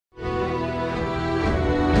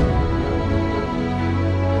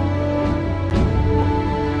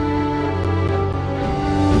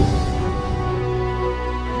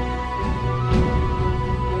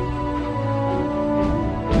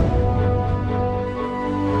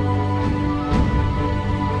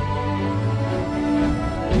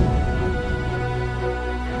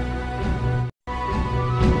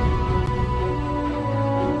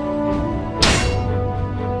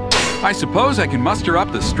I suppose I can muster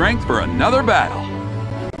up the strength for another battle.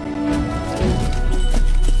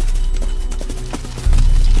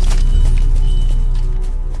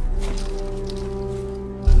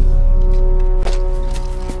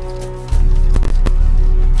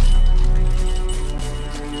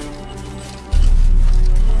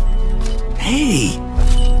 Hey!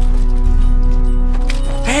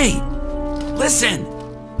 Hey! Listen!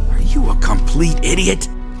 Are you a complete idiot?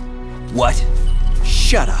 What?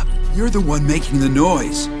 Shut up. You're the one making the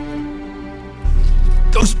noise.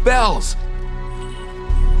 Those bells!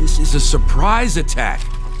 This is a surprise attack.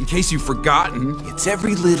 In case you've forgotten. It's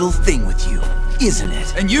every little thing with you, isn't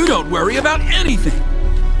it? And you don't worry about anything!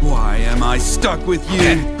 Why am I stuck with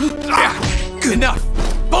you? Enough!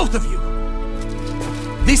 Both of you!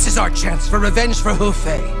 This is our chance for revenge for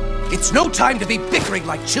Hefei. It's no time to be bickering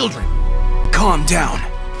like children. Calm down.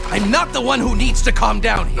 I'm not the one who needs to calm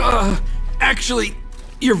down here. Actually,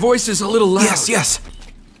 your voice is a little loud. Yes.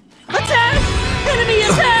 Attack! Enemy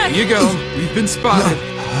attack! Here you go. You've been spotted.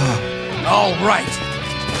 All right.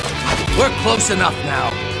 We're close enough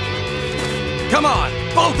now. Come on,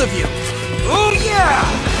 both of you. Oh yeah!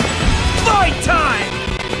 Fight time!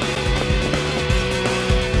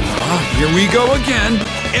 Here we go again.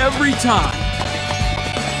 Every time.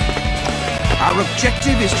 Our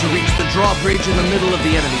objective is to reach the drawbridge in the middle of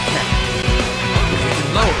the enemy camp. If we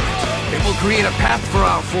can lower it, it will create a path for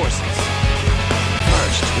our forces.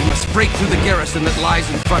 First, we must break through the garrison that lies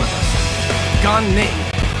in front of us. Gan Ning,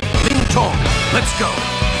 Ling Tong, let's go.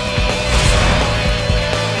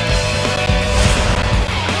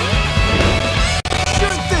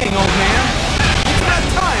 Sure thing, old man. It's about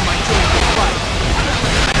time I joined the fight.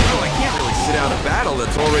 Well, I can't really sit out a battle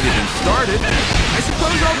that's already been started. I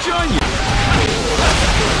suppose I'll join you.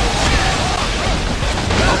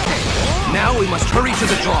 Okay, now we must hurry to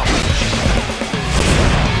the drawbridge.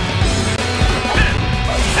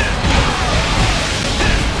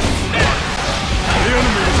 The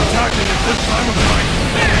enemy is attacking at this time of night.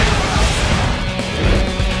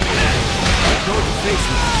 Go to face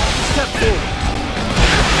me. Step forward.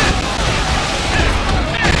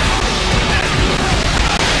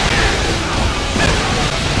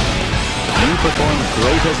 You performed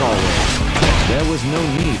great as always. There was no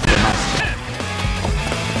need for muster.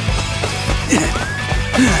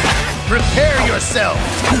 Prepare yourself!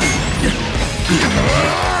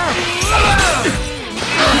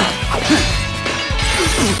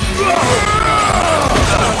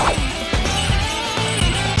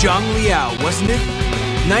 Zhang Liao, wasn't it?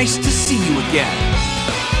 Nice to see you again.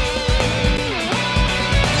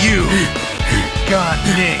 You! Gan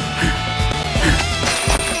Ning!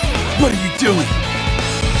 What are you doing?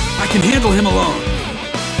 I can handle him alone.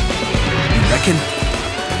 You reckon?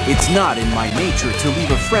 It's not in my nature to leave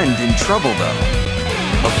a friend in trouble, though.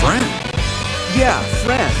 A friend? Yeah,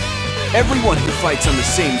 friend. Everyone who fights on the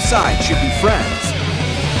same side should be friends.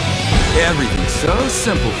 Everything's so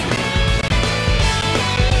simple for you.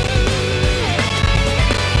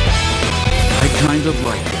 I kind of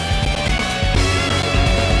like it.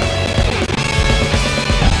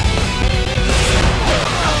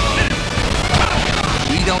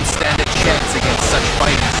 We don't stand a chance against such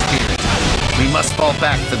fighting spirit. We must fall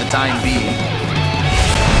back for the time being.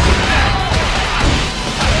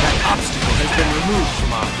 That obstacle has been removed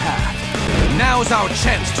from our path. Now's our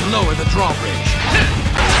chance to lower the drawbridge.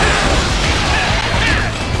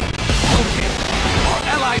 Okay, our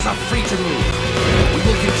allies are free to move. We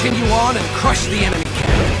will continue on and crush the enemy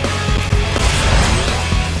camp.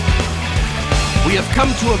 We have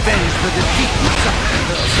come to avenge the defeat we suffered.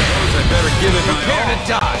 I suppose I better give it my Prepare to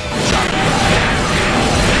all. die,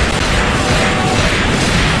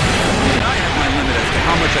 I have my limit as to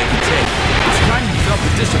how much I can take. It's time you felt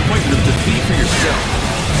the disappointment of defeat for yourself.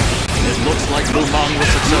 It looks like Lu Meng was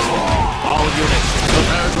successful. All units,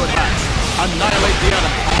 prepare to advance. Annihilate the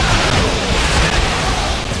enemy.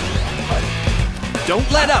 Don't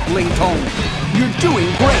let up, Ling Tong. You're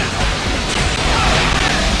doing great.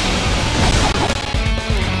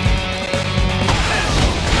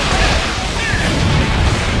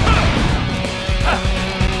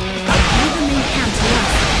 Leave the main camp to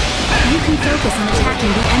us. You can focus on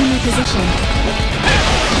attacking the enemy position.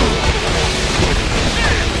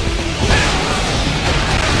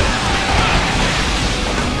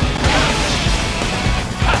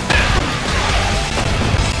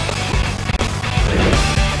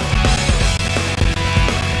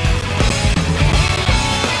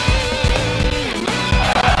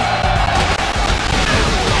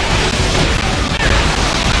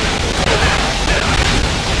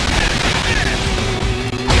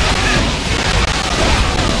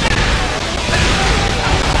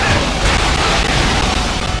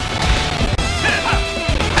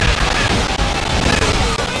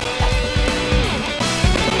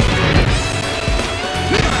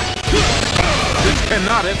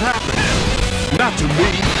 it happen? Not to me.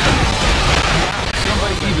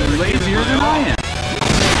 Somebody even lazier than I am.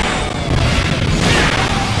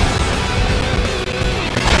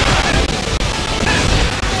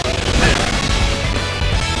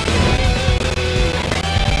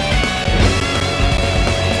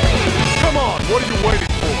 Come on, what are you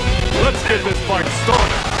waiting for? Let's get this fight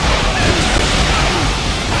started.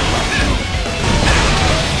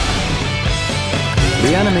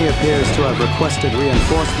 The enemy appears to have requested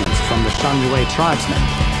reinforcements from the Shan-Yue tribesmen.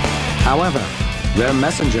 However, their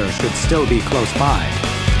messenger should still be close by.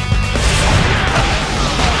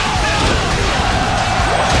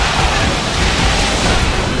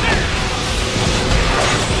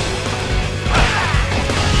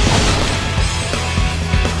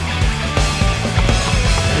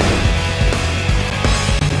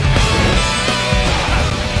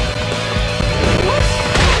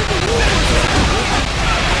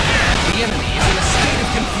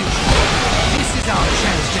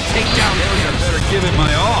 Give it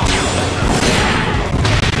my all.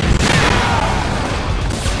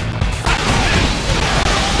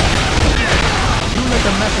 You let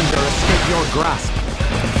the messenger escape your grasp.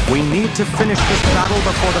 We need to finish this battle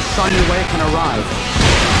before the Shan-Yue can arrive.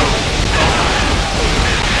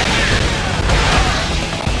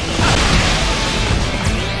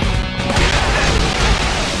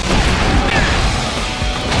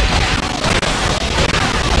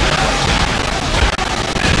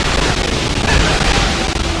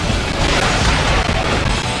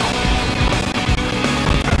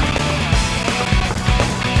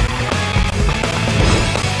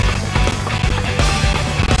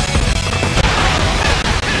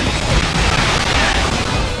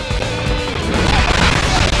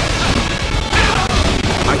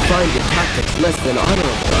 I find your tactics less than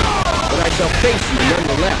honorable, but I shall face you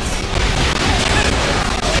nonetheless.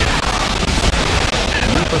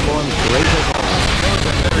 You performed great as always.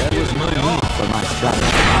 There was no need for my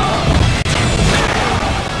strategy.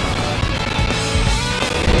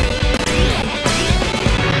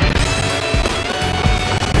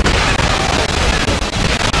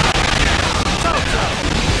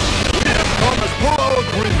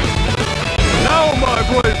 Now, my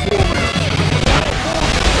brave warrior!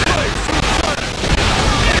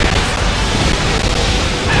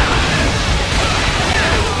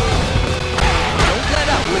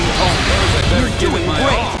 Doing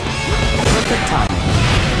great. Perfect timing.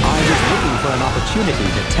 I was looking for an opportunity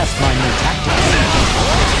to test my new tactics.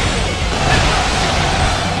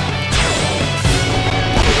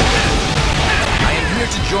 I am here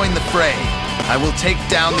to join the fray. I will take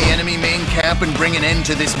down the enemy main camp and bring an end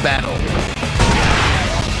to this battle.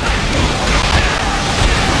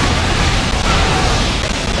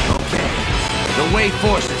 Okay. The Wei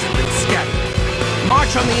forces have been scattered.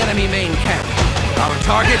 March on the enemy main camp. Our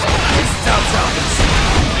target is Cao Cao.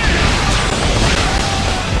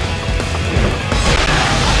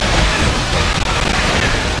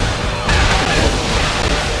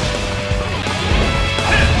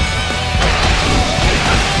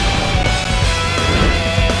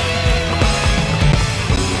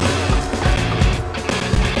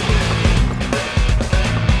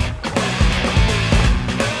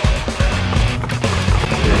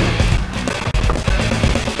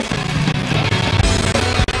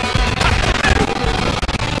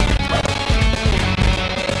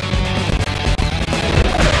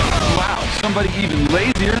 Somebody even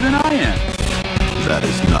lazier than I am. That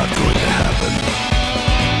is not going to happen.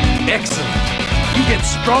 Excellent. You get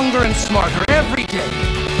stronger and smarter every day.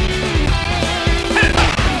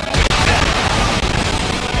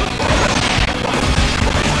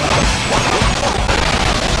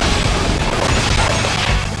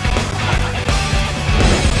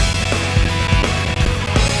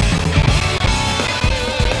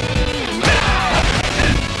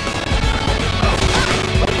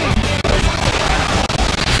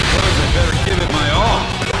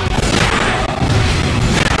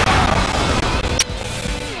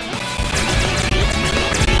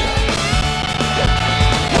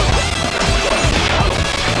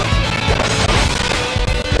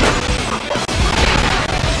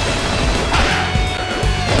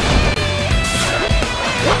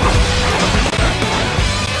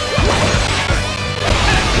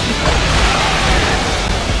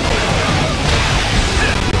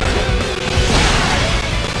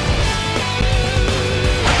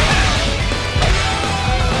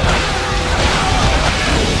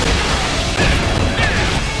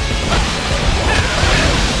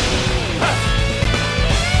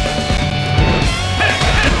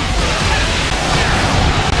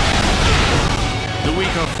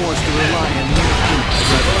 Forced to rely on mere feet. I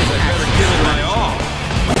suppose I better give it my all.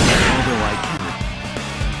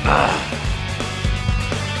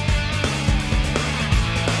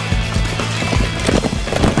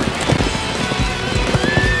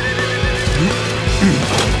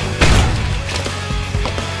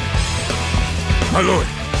 My lord,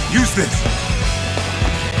 use this!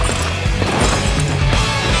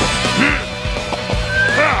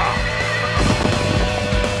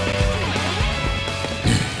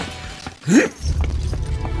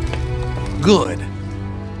 Good.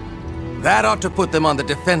 That ought to put them on the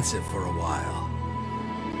defensive for a while.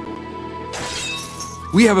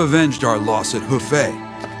 We have avenged our loss at Hefei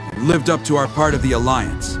and lived up to our part of the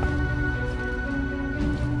alliance.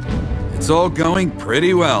 It's all going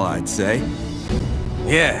pretty well, I'd say.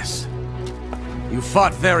 Yes. You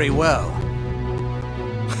fought very well.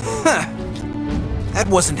 That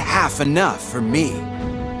wasn't half enough for me.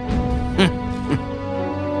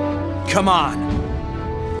 Come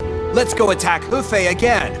on. Let's go attack Hefei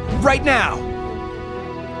again, right now!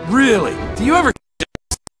 Really? Do you ever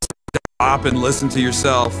stop and listen to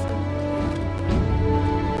yourself?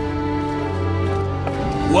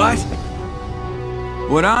 What?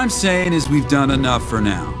 What I'm saying is we've done enough for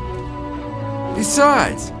now.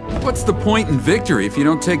 Besides, what's the point in victory if you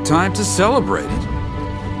don't take time to celebrate it?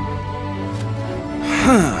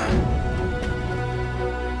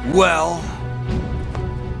 Well,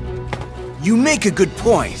 you make a good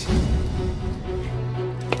point.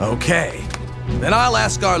 Okay. Then I'll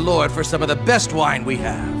ask our lord for some of the best wine we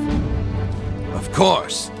have. Of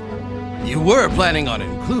course. You were planning on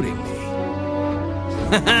including me.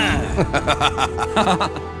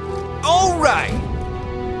 All right.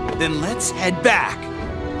 Then let's head back.